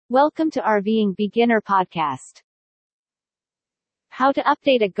Welcome to RVing Beginner Podcast. How to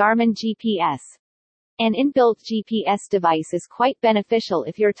update a Garmin GPS. An inbuilt GPS device is quite beneficial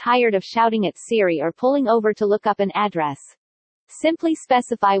if you're tired of shouting at Siri or pulling over to look up an address. Simply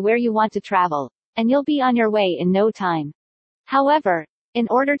specify where you want to travel, and you'll be on your way in no time. However, in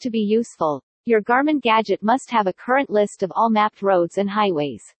order to be useful, your Garmin gadget must have a current list of all mapped roads and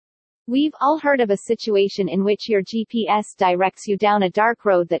highways. We've all heard of a situation in which your GPS directs you down a dark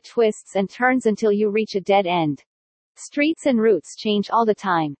road that twists and turns until you reach a dead end. Streets and routes change all the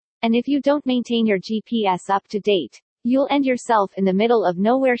time, and if you don't maintain your GPS up to date, you'll end yourself in the middle of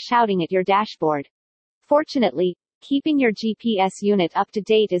nowhere shouting at your dashboard. Fortunately, keeping your GPS unit up to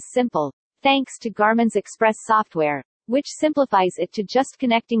date is simple, thanks to Garmin's Express software, which simplifies it to just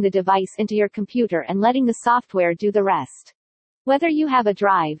connecting the device into your computer and letting the software do the rest. Whether you have a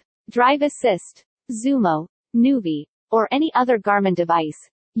Drive Assist, Zumo, Nuvi, or any other Garmin device,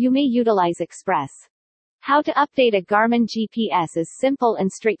 you may utilize Express. How to update a Garmin GPS is simple and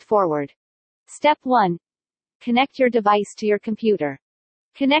straightforward. Step 1. Connect your device to your computer.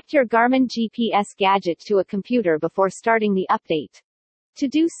 Connect your Garmin GPS gadget to a computer before starting the update. To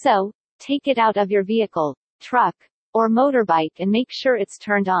do so, take it out of your vehicle, truck, or motorbike and make sure it's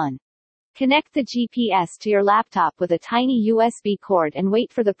turned on. Connect the GPS to your laptop with a tiny USB cord and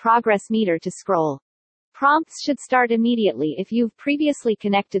wait for the progress meter to scroll. Prompts should start immediately if you've previously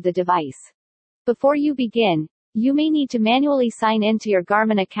connected the device. Before you begin, you may need to manually sign in to your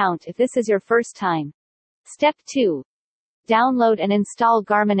Garmin account if this is your first time. Step 2. Download and install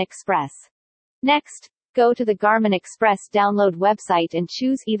Garmin Express. Next, go to the Garmin Express download website and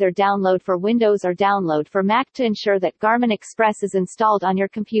choose either Download for Windows or Download for Mac to ensure that Garmin Express is installed on your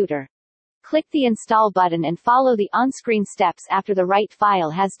computer. Click the Install button and follow the on-screen steps after the right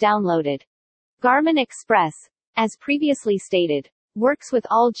file has downloaded. Garmin Express, as previously stated, works with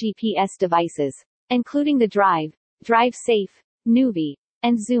all GPS devices, including the Drive, Safe, Nuvi,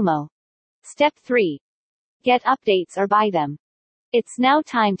 and Zumo. Step 3. Get updates or buy them. It's now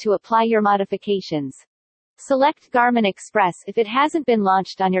time to apply your modifications. Select Garmin Express if it hasn't been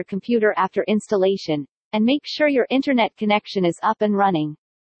launched on your computer after installation, and make sure your internet connection is up and running.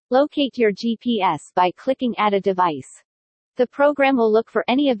 Locate your GPS by clicking Add a device. The program will look for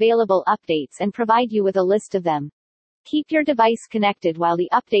any available updates and provide you with a list of them. Keep your device connected while the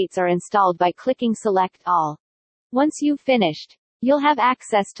updates are installed by clicking Select All. Once you've finished, you'll have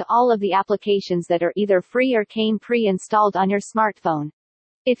access to all of the applications that are either free or came pre-installed on your smartphone.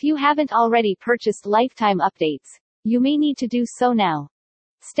 If you haven't already purchased lifetime updates, you may need to do so now.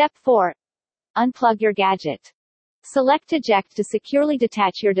 Step 4. Unplug your gadget. Select Eject to securely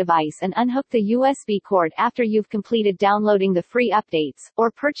detach your device and unhook the USB cord after you've completed downloading the free updates, or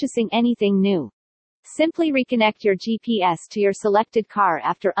purchasing anything new. Simply reconnect your GPS to your selected car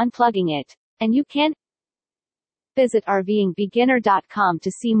after unplugging it, and you can visit RVingBeginner.com to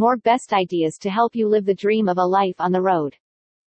see more best ideas to help you live the dream of a life on the road.